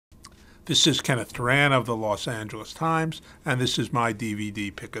This is Kenneth Turan of the Los Angeles Times, and this is my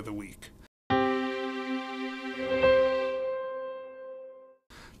DVD pick of the week.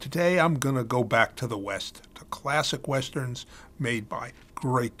 Today I'm going to go back to the West, to classic westerns made by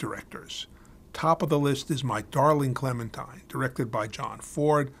great directors. Top of the list is My Darling Clementine, directed by John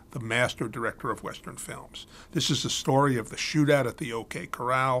Ford, the master director of Western films. This is the story of the shootout at the OK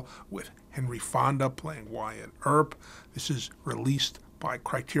Corral with Henry Fonda playing Wyatt Earp. This is released by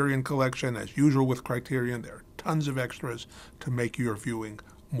Criterion Collection. As usual with Criterion, there are tons of extras to make your viewing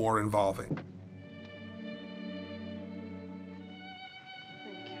more involving.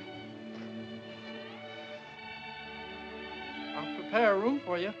 Thank you. I'll prepare a room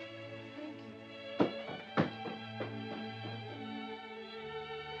for you.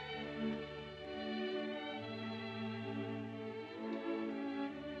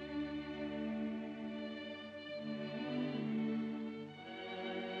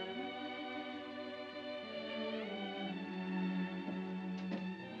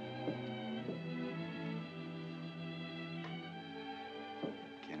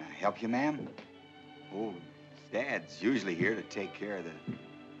 Help you, ma'am? Oh, Dad's usually here to take care of the...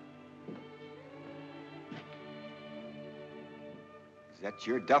 Is that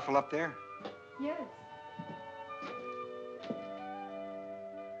your duffel up there? Yes.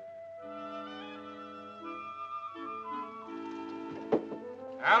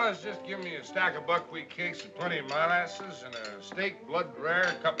 Alice just give me a stack of buckwheat cakes with plenty of molasses and a steak, blood rare,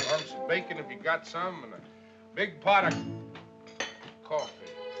 a couple hunks of bacon if you got some, and a big pot of coffee.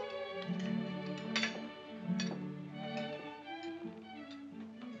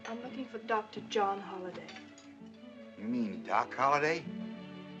 I'm looking for Dr. John Holliday. You mean Doc Holliday?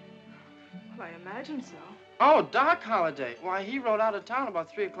 Well, I imagine so. Oh, Doc Holliday. Why, he rode out of town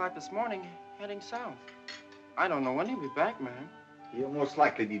about 3 o'clock this morning, heading south. I don't know when he'll be back, ma'am. He'll most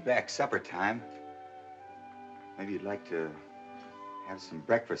likely be back supper time. Maybe you'd like to have some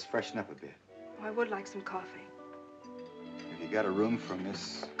breakfast, freshen up a bit. Oh, I would like some coffee. Have you got a room for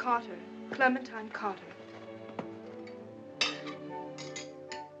Miss... Carter. Clementine Carter.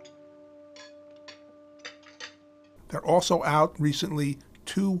 They're also out recently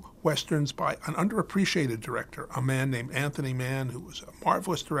 2 westerns by an underappreciated director, a man named Anthony Mann, who was a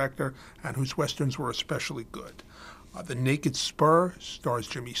marvelous director and whose westerns were especially good. The Naked Spur stars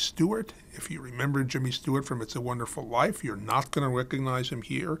Jimmy Stewart. If you remember Jimmy Stewart from It's a Wonderful Life, you're not going to recognize him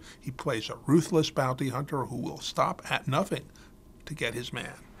here. He plays a ruthless bounty hunter who will stop at nothing to get his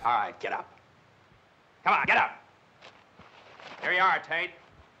man. All right, get up. Come on, get up. Here you are, Tate.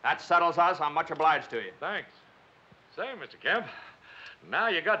 That settles us. I'm much obliged to you. Thanks. Say, Mr. Kemp, now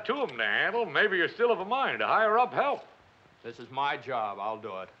you got 2 of them to handle. Maybe you're still of a mind to hire up help. This is my job. I'll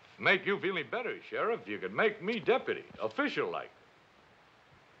do it. Make you feel any better, Sheriff, you could make me deputy, official-like.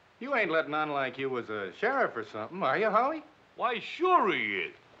 You ain't letting on like you was a sheriff or something, are you, Howie? Why, sure he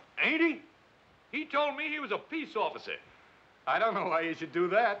is. Ain't he? He told me he was a peace officer. I don't know why you should do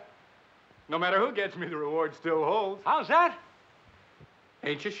that. No matter who gets me, the reward still holds. How's that?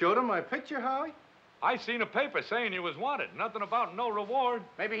 Ain't you showed him my picture, Howie? I seen a paper saying you was wanted. Nothing about no reward.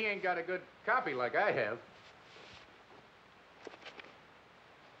 Maybe he ain't got a good copy like I have.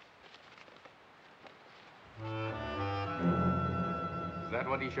 Is that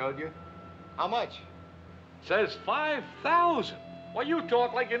what he showed you? How much? Says 5,000. Why, you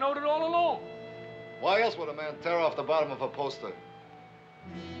talk like you knowed it all along. Why else would a man tear off the bottom of a poster?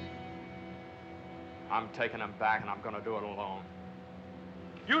 I'm taking him back, and I'm going to do it alone.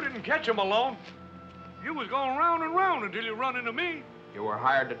 You didn't catch him alone. You was going round and round until you run into me. You were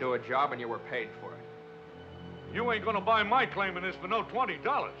hired to do a job, and you were paid for it. You ain't going to buy my claim in this for no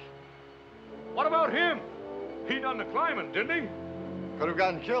 $20. What about him? He done the climbing, didn't he? Could have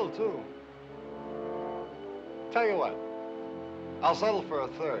gotten killed, too. Tell you what, I'll settle for a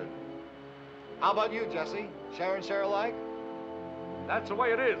third. How about you, Jesse? Share and share alike? That's the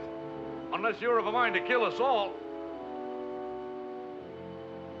way it is. Unless you're of a mind to kill us all.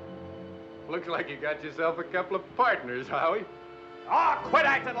 Looks like you got yourself a couple of partners, Howie. Oh, quit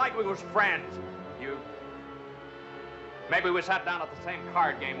acting like we was friends. You... Maybe we sat down at the same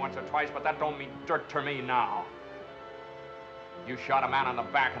card game once or twice, but that don't mean dirt to me now. You shot a man in the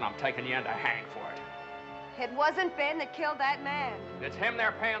back, and I'm taking you in to hang for it. It wasn't Ben that killed that man. It's him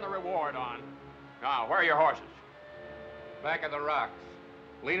they're paying the reward on. Now, where are your horses? Back of the rocks.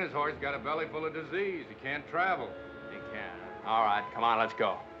 Lena's horse got a belly full of disease. He can't travel. He can. All right, come on, let's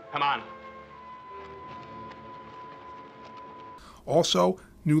go. Come on. Also,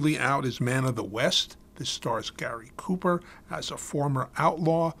 newly out is Man of the West. This stars Gary Cooper as a former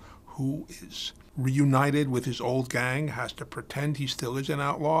outlaw who is Reunited with his old gang, has to pretend he still is an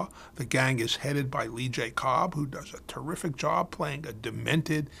outlaw. The gang is headed by Lee J. Cobb, who does a terrific job playing a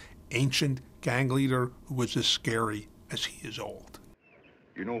demented, ancient gang leader who is as scary as he is old.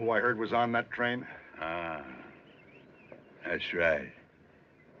 You know who I heard was on that train? Ah, that's right.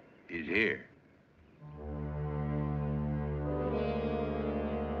 He's here.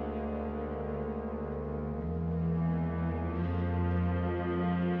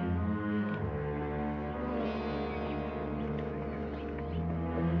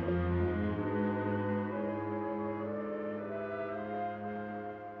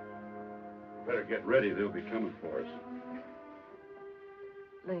 Better get ready. They'll be coming for us.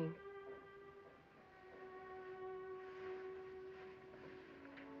 Lee.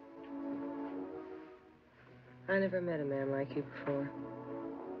 I never met a man like you before.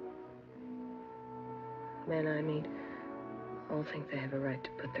 Men I meet all think they have a right to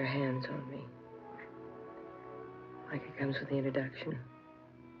put their hands on me. Like it comes with the introduction.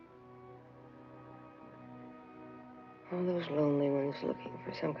 All those lonely ones looking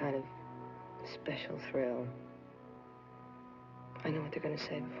for some kind of special thrill. I know what they're going to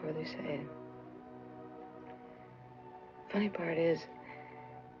say before they say it. Funny part is,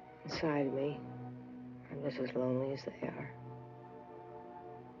 inside me, I'm just as lonely as they are.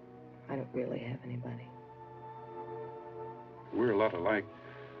 I don't really have anybody. We're a lot alike.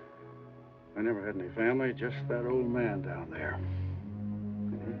 I never had any family, just that old man down there.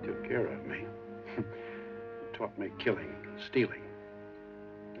 And he took care of me. He taught me killing and stealing.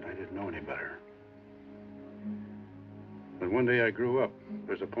 And I didn't know any better. But one day I grew up.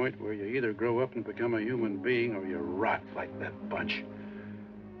 There's a point where you either grow up and become a human being or you rot like that bunch.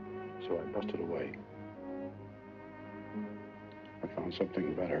 So I busted away. I found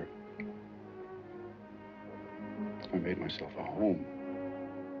something better. I made myself a home.